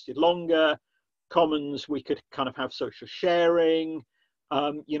lasted longer, commons, we could kind of have social sharing,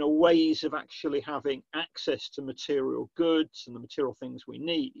 you know, ways of actually having access to material goods and the material things we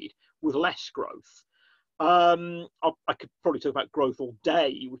need with less growth. I could probably talk about growth all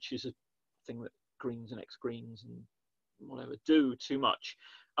day, which is a thing that Greens and ex-Greens and whatever do too much.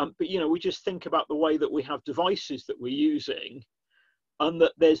 But, you know, we just think about the way that we have devices that we're using, and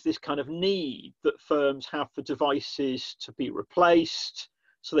that there's this kind of need that firms have for devices to be replaced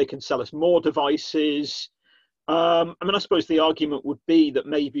so they can sell us more devices. I mean, I suppose the argument would be that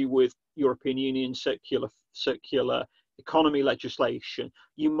maybe with European Union circular economy legislation,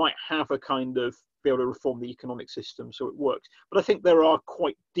 you might have a kind of be able to reform the economic system so it works. But I think there are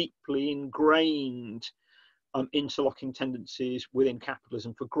quite deeply ingrained interlocking tendencies within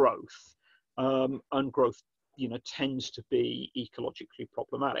capitalism for growth, and growth, you know, tends to be ecologically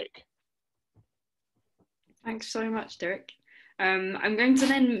problematic. Thanks so much, Derek. I'm going to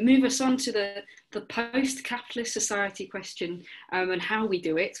then move us on to the post-capitalist society question, and how we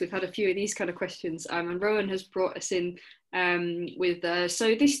do it. We've had a few of these kind of questions, and Rowan has brought us in with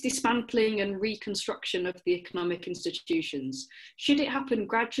so this dismantling and reconstruction of the economic institutions, should it happen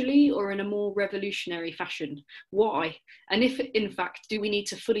gradually or in a more revolutionary fashion? Why? And if in fact, do we need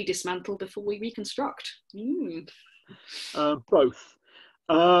to fully dismantle before we reconstruct? Both.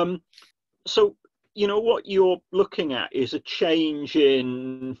 So, you know, what you're looking at is a change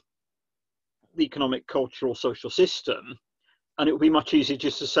in the economic, cultural, social system. And it would be much easier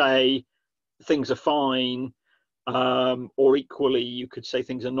just to say things are fine, or equally, you could say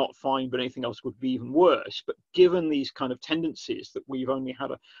things are not fine, but anything else would be even worse. But given these kind of tendencies that we've only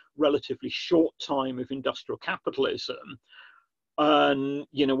had a relatively short time of industrial capitalism, and,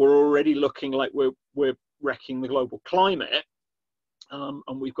 you know, we're already looking like we're wrecking the global climate,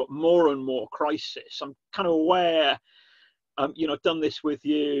 and we've got more and more crisis. I'm kind of aware, you know, I've done this with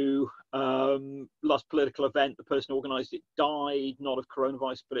you. Last political event, the person who organised it died, not of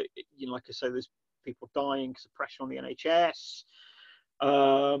coronavirus, but you know, like I say, there's people dying because of pressure on the NHS.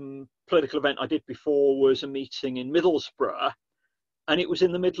 Political event I did before was a meeting in Middlesbrough, and it was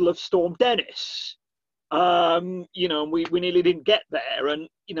in the middle of Storm Dennis. You know, and we nearly didn't get there. And,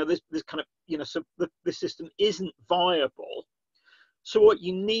 you know, there's kind of, so the system isn't viable. So what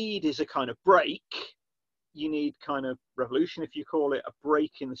you need is a kind of break. You need kind of revolution, if you call it, a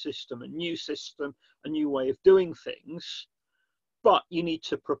break in the system, a new way of doing things. But you need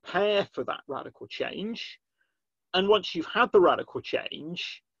to prepare for that radical change. And once you've had the radical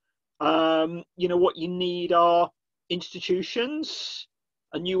change, what you need are institutions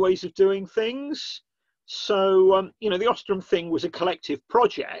and new ways of doing thing. So, the Ostrom thing was a collective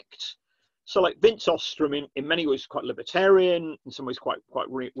project. So like Vince Ostrom in many ways quite libertarian, in some ways quite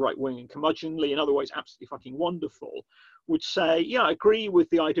right-wing and curmudgeonly, in other ways absolutely fucking wonderful, would say, yeah, I agree with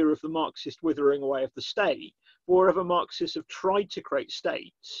the idea of the Marxist withering away of the state. But wherever Marxists have tried to create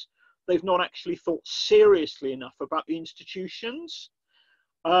states, they've not actually thought seriously enough about the institutions.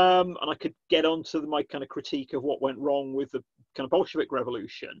 And I could get onto my kind of critique of what went wrong with the kind of Bolshevik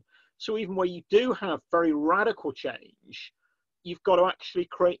revolution. So even where you do have very radical change, you've got to actually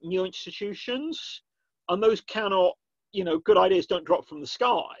create new institutions, and those cannot, good ideas don't drop from the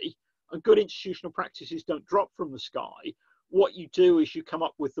sky, and good institutional practices don't drop from the sky. What you do is you come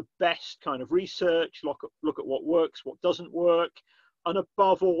up with the best kind of research, look at what works, what doesn't work, and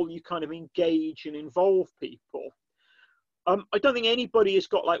above all, you kind of engage and involve people. I don't think anybody has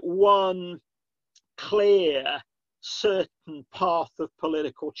got like one clear, certain path of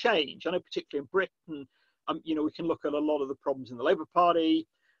political change. I know particularly in Britain, we can look at a lot of the problems in the Labour Party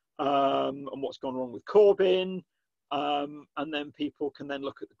and what's gone wrong with Corbyn. And then people can then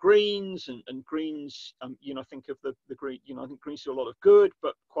look at the Greens and Greens, think of the Green, I think Greens do a lot of good,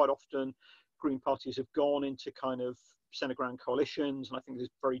 but quite often Green parties have gone into kind of centre ground coalitions. And I think there's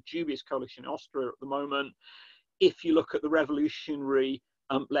a very dubious coalition in Austria at the moment. If you look at the revolutionary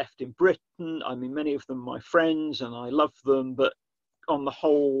left in Britain, I mean, many of them are my friends and I love them, but on the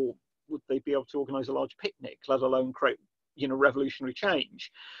whole, would they be able to organise a large picnic, let alone create, revolutionary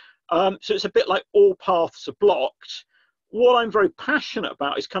change? So it's a bit like all paths are blocked. What I'm very passionate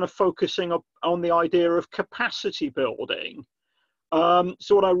about is kind of focusing on the idea of capacity building.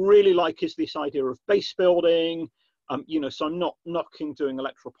 So what I really like is this idea of base building. So I'm not knocking doing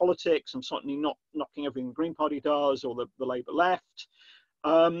electoral politics. I'm certainly not knocking everything the Green Party does or the Labour left.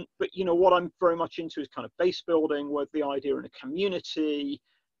 But what I'm very much into is kind of base building, with the idea in a community.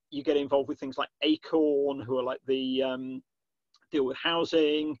 You get involved with things like Acorn, who are like the deal with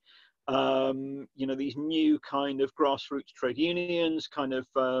housing. These new kind of grassroots trade unions, kind of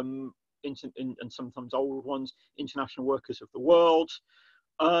and sometimes old ones, International Workers of the World.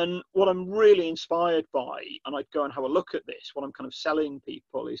 And what I'm really inspired by, and I'd go and have a look at this, what I'm kind of selling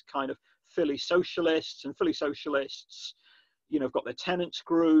people is kind of Philly socialists, and Philly socialists, have got their tenants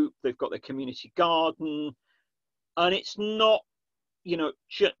group, they've got their community garden, and it's not,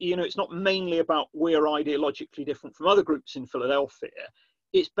 it's not mainly about we're ideologically different from other groups in Philadelphia.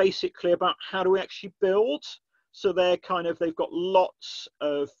 It's basically about how do we actually build. So they've got lots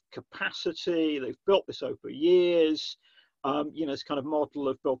of capacity. They've built this over years. It's kind of model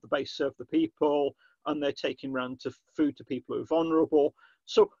of build the base, serve the people, and they're taking around to food to people who are vulnerable.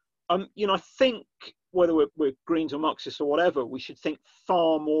 So, I think whether we're Greens or Marxists or whatever, we should think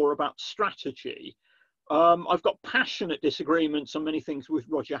far more about strategy. I've got passionate disagreements on many things with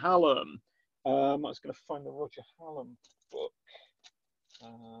Roger Hallam. I was going to find the Roger Hallam book.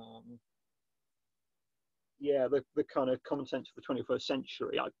 The kind of common sense of the 21st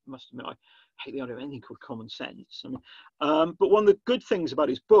century. I must admit, I hate the idea of anything called common sense. But one of the good things about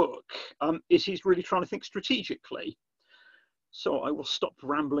his book is he's really trying to think strategically. So I will stop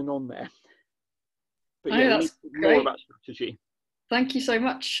rambling on there. But yeah, we need more about strategy. Thank you so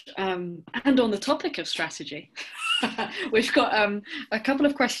much. And on the topic of strategy, we've got a couple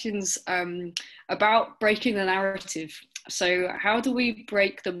of questions about breaking the narrative. So how do we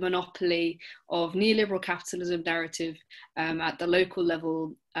break the monopoly of neoliberal capitalism narrative at the local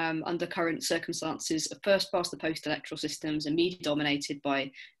level under current circumstances of first past the post electoral systems and media dominated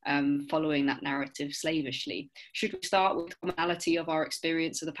by following that narrative slavishly? Should we start with the commonality of our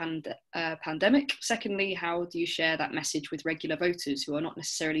experience of the pandemic? Secondly, how do you share that message with regular voters who are not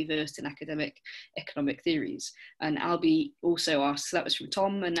necessarily versed in academic economic theories? And Albie also asks, that was from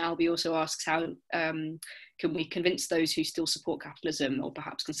Tom, and Albie also asks, how can we convince those who still support capitalism, or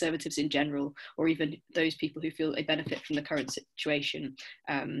perhaps conservatives in general, or even those people who feel they benefit from the current situation,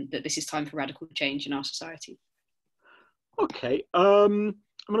 that this is time for radical change in our society? Okay, I've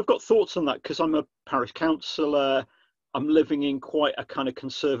got thoughts on that because I'm a parish councillor. I'm living in quite a kind of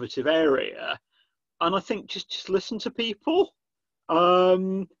conservative area, and I think just listen to people.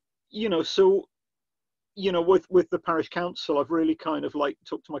 With the parish council, I've really kind of like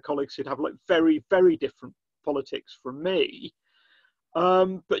talked to my colleagues who'd have like very, very different politics from me.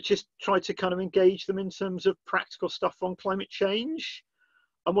 but just try to kind of engage them in terms of practical stuff on climate change.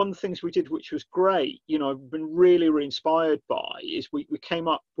 And one of the things we did, which was great, you know, I've been really, really inspired by, is we came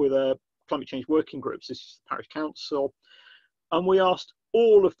up with a climate change working groups. This is the parish council, and we asked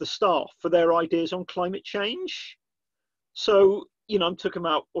all of the staff for their ideas on climate change. So, you know, I'm talking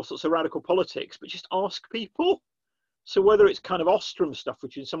about all sorts of radical politics, but just ask people. So whether it's kind of Ostrom stuff,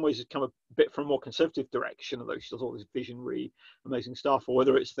 which in some ways has come a bit from a more conservative direction, although she does all this visionary, amazing stuff, or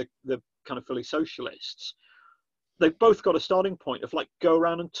whether it's the kind of fully socialists, they've both got a starting point of like, go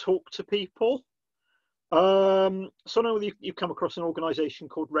around and talk to people. So I know you've come across an organisation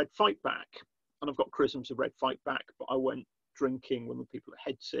called Red Fight Back, and I've got chrisms of Red Fight Back, but I went drinking with the people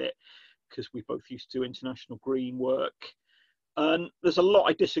that heads it, because we both used to do international green work. And there's a lot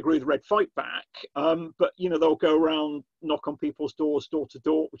I disagree with Red Fight Back, but you know, they'll go around, knock on people's doors, door to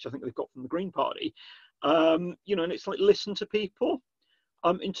door, which I think they've got from the Green Party. You know, and it's like, listen to people.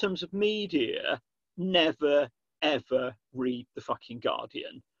 In terms of media, never ever read the fucking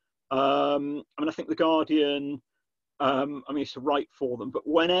Guardian. I mean, I think the Guardian, I mean, I used to write for them, but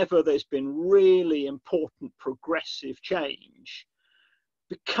whenever there's been really important progressive change,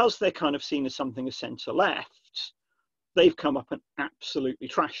 because they're kind of seen as something as centre left, they've come up and absolutely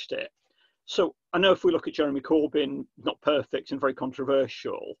trashed it. So I know if we look at Jeremy Corbyn, not perfect and very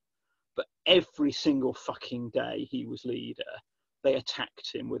controversial, but every single fucking day he was leader, they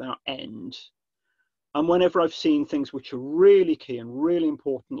attacked him without end. And whenever I've seen things which are really key and really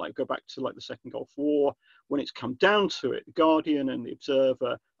important, like go back to like the Second Gulf War, when it's come down to it, the Guardian and the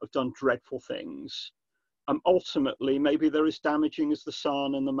Observer have done dreadful things. Ultimately, maybe they're as damaging as the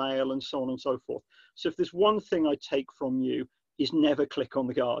Sun and the Mail and so on and so forth. So if there's one thing I take from you, is never click on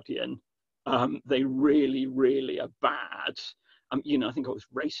the Guardian. They really, really are bad. You know, I think it was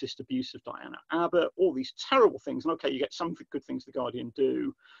racist abuse of Diana Abbott, all these terrible things. And okay, you get some good things the Guardian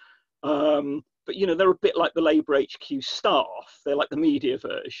do. But, you know, they're a bit like the Labour HQ staff. They're like the media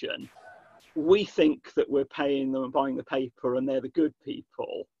version. We think that we're paying them and buying the paper and they're the good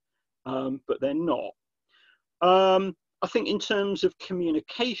people, but they're not. I think in terms of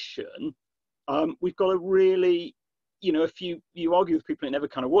communication, we've got to really, you know, if you argue with people, it never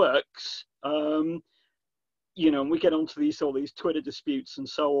kind of works. You know, and we get onto all these Twitter disputes and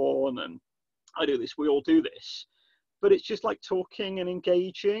so on, and I do this, we all do this, but it's just like talking and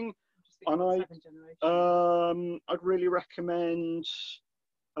engaging. And I'd really recommend,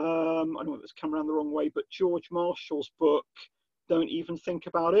 I don't know if it's come around the wrong way, but George Marshall's book, Don't Even Think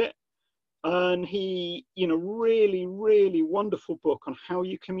About It. And he, you know, really, really wonderful book on how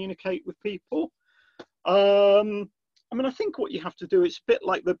you communicate with people. I mean, I think what you have to do, it's a bit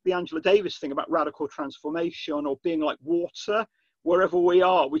like the Angela Davis thing about radical transformation, or being like water. Wherever we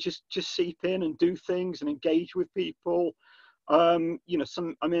are, we just seep in and do things and engage with people. You know,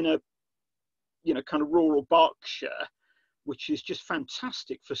 I'm in a, you know, kind of rural Berkshire, which is just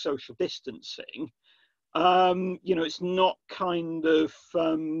fantastic for social distancing. You know, it's not kind of,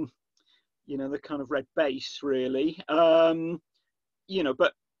 you know, the kind of red base really, you know,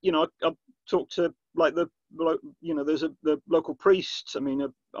 but, you know, I've talked to like you know, there's the local priests. I mean,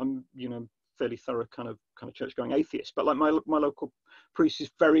 I'm, you know, fairly thorough kind of church going atheist, but like my local priest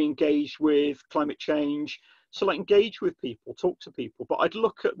is very engaged with climate change. So like, engage with people, talk to people, but I'd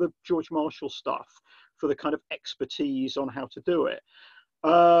look at the George Marshall stuff for the kind of expertise on how to do it.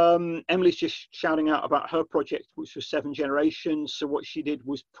 Emily's just shouting out about her project, which was 7 Generations. So what she did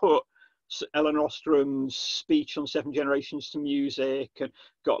was put Elinor Ostrom's speech on 7 Generations to music, and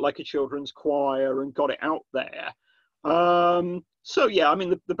got like a children's choir and got it out there. So yeah, I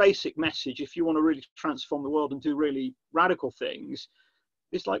mean, the basic message, if you want to really transform the world and do really radical things,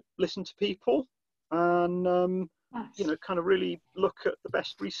 is like, listen to people and, nice. You know, kind of really look at the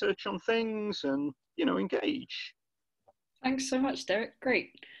best research on things and, you know, engage. Thanks so much, Derek.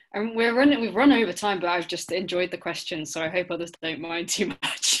 Great. And we've run over time, but I've just enjoyed the questions, so I hope others don't mind too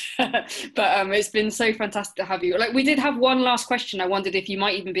much. But it's been so fantastic to have you. Like, we did have one last question. I wondered if you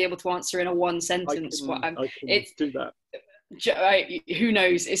might even be able to answer in a one sentence. I can do that. Who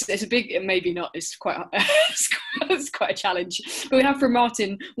knows? It's a big, maybe not. It's quite it's quite a challenge. But we have from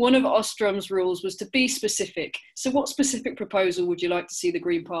Martin. One of Ostrom's rules was to be specific. So, what specific proposal would you like to see the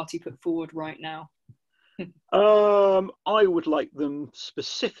Green Party put forward right now? I would like them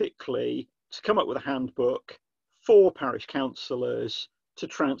specifically to come up with a handbook for parish councillors to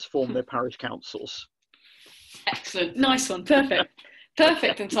transform their parish councils. Excellent, nice one, perfect.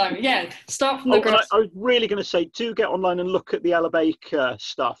 Perfect in timing. Yeah, start from the grass. I was really going to say, do get online and look at the Ella Baker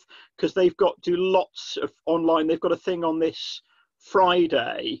stuff, because they've got lots of online. They've got a thing on this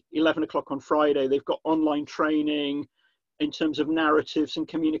Friday, 11 o'clock on Friday. They've got online training. in terms of narratives and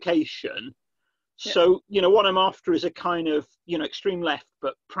communication. So, you know, what I'm after is a kind of, you know, extreme left,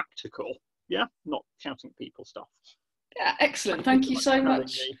 but practical. Yeah, not shouting at people stuff. Yeah, excellent. Thank you so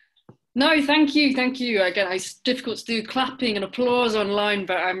much. No, thank you. Again, it's difficult to do clapping and applause online,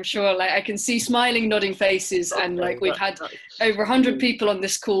 but I'm sure, like, I can see smiling, nodding faces, and like we've had over 100 people on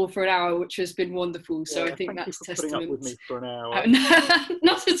this call for an hour, which has been wonderful. So I think that's testament. Putting up with me for an hour.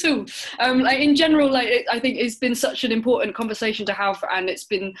 Not at all. Like in general, like I think it's been such an important conversation to have, and it's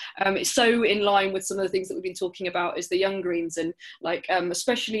been it's so in line with some of the things that we've been talking about as the Young Greens, and like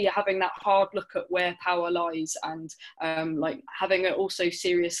especially having that hard look at where power lies, and like having it also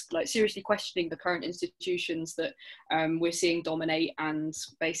seriously questioning the current institutions that we're seeing dominate and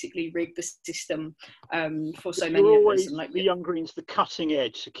basically rig the system for so many of us. And like the Young Greens, the cutting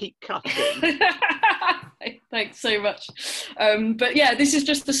edge, so keep cutting. Thanks so much. But yeah, this is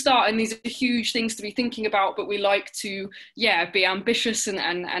just the start, and these are huge things to be thinking about, but we like to be ambitious and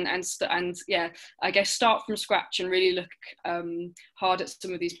I guess start from scratch and really look hard at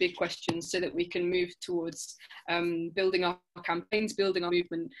some of these big questions so that we can move towards building our campaigns, building our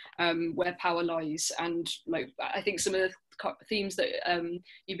movement where power lies. And like I think some of the themes that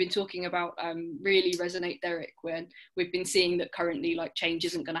you've been talking about really resonate, Derek, when we've been seeing that currently like change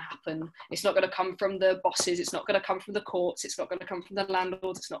isn't going to happen. It's not going to come from the bosses, it's not going to come from the courts, it's not going to come from the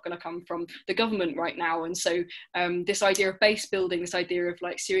landlords, it's not going to come from the government right now. And so this idea of base building, this idea of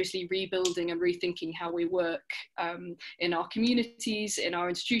like seriously rebuilding and rethinking how we work in our communities, in our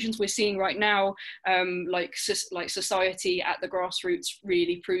institutions, we're seeing right now like society at the grassroots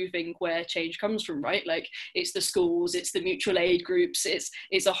really proving where change comes from, right? Like it's the schools, it's the mutual aid groups,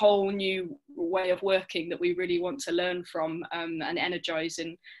 it's a whole new way of working that we really want to learn from and energize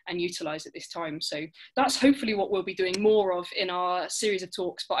and utilize at this time. So that's hopefully what we'll be doing more of in our series of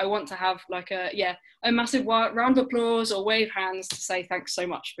talks. But I want to have like a massive round of applause or wave hands to say thanks so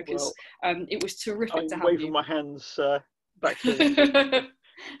much, because it was terrific to have you. I'm waving my hands back to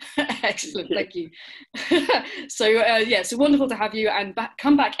Excellent, thank you. So wonderful to have you, and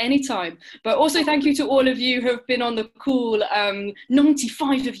come back anytime. But also thank you to all of you who have been on the call.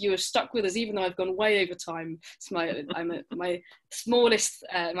 95 of you have stuck with us, even though I've gone way over time. It's my smallest,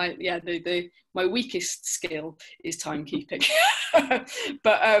 my weakest skill is timekeeping.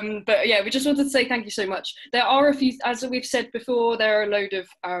 but yeah, we just wanted to say thank you so much. There are a few, as we've said before, there are a load of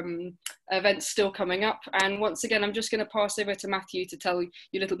events still coming up, and once again I'm just going to pass over to Matthew to tell you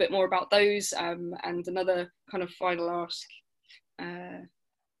a little bit more about those, and another kind of final ask.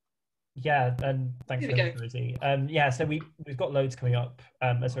 Yeah, and thanks for that, Rosie. So we've got loads coming up.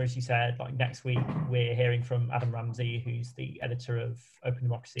 As Rosie said, like next week we're hearing from Adam Ramsey, who's the editor of Open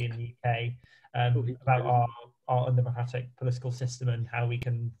Democracy in the UK, about our undemocratic political system and how we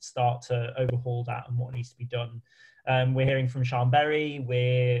can start to overhaul that and what needs to be done. We're hearing from Sean Berry.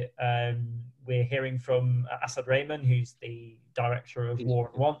 We're hearing from Asad Rehman, who's the director of War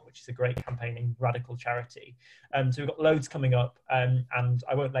and Want, which is a great campaigning radical charity. So we've got loads coming up, and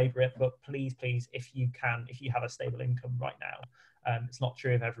I won't labour it, but please, if you have a stable income right now, it's not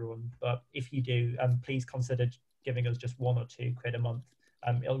true of everyone, but if you do, please consider giving us just £1 or £2 a month.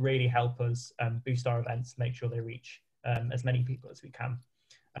 It'll really help us boost our events, make sure they reach as many people as we can.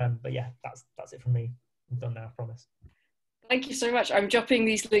 But yeah, that's it from me. I'm done now, I promise. Thank you so much. I'm dropping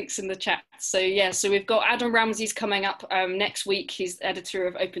these links in the chat. So yeah, so we've got Adam Ramsey's coming up next week. He's editor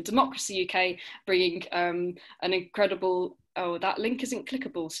of Open Democracy UK, bringing an incredible. Oh, that link isn't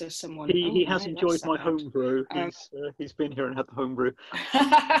clickable, says someone. He has enjoyed my homebrew. He's been here and had the homebrew.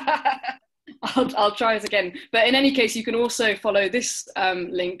 I'll try it again. But in any case, you can also follow this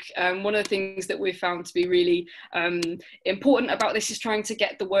link. One of the things that we've found to be really important about this is trying to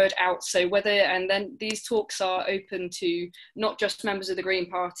get the word out. So then these talks are open to not just members of the Green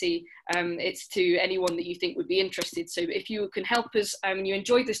Party, it's to anyone that you think would be interested. So if you can help us and you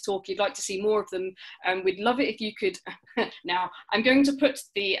enjoyed this talk, you'd like to see more of them, we'd love it if you could. Now, I'm going to put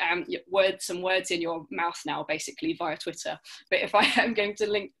the some words in your mouth now, basically via Twitter. But if I am going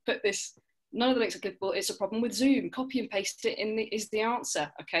to put this, none of the links are clickable. It's a problem with Zoom. Copy and paste it is the answer.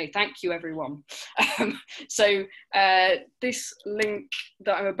 Okay, thank you everyone. So this link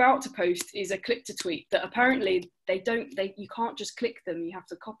that I'm about to post is a click to tweet that apparently you can't just click them. You have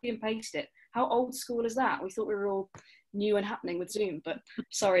to copy and paste it. How old school is that? We thought we were all new and happening with Zoom, but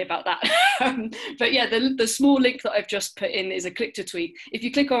sorry about that. But yeah, the small link that I've just put in is a click to tweet. If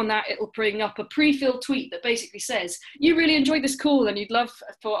you click on that, it'll bring up a pre-filled tweet that basically says, you really enjoyed this call and you'd love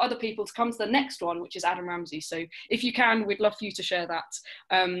for other people to come to the next one, which is Adam Ramsey. So if you can, we'd love for you to share that.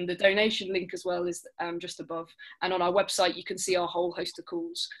 The donation link as well is just above. And on our website, you can see our whole host of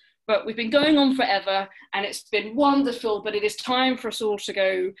calls. But we've been going on forever and it's been wonderful, but it is time for us all to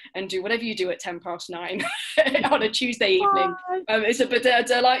go and do whatever you do at 9:10 on a Tuesday evening. It's a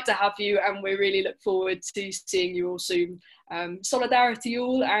delight to have you, and we really look forward to seeing you all soon. Solidarity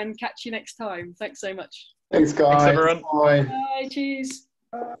all, and catch you next time. Thanks so much. Thanks, guys. Thanks, everyone. Bye. Bye, cheers.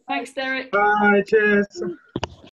 Thanks, Derek. Bye, cheers.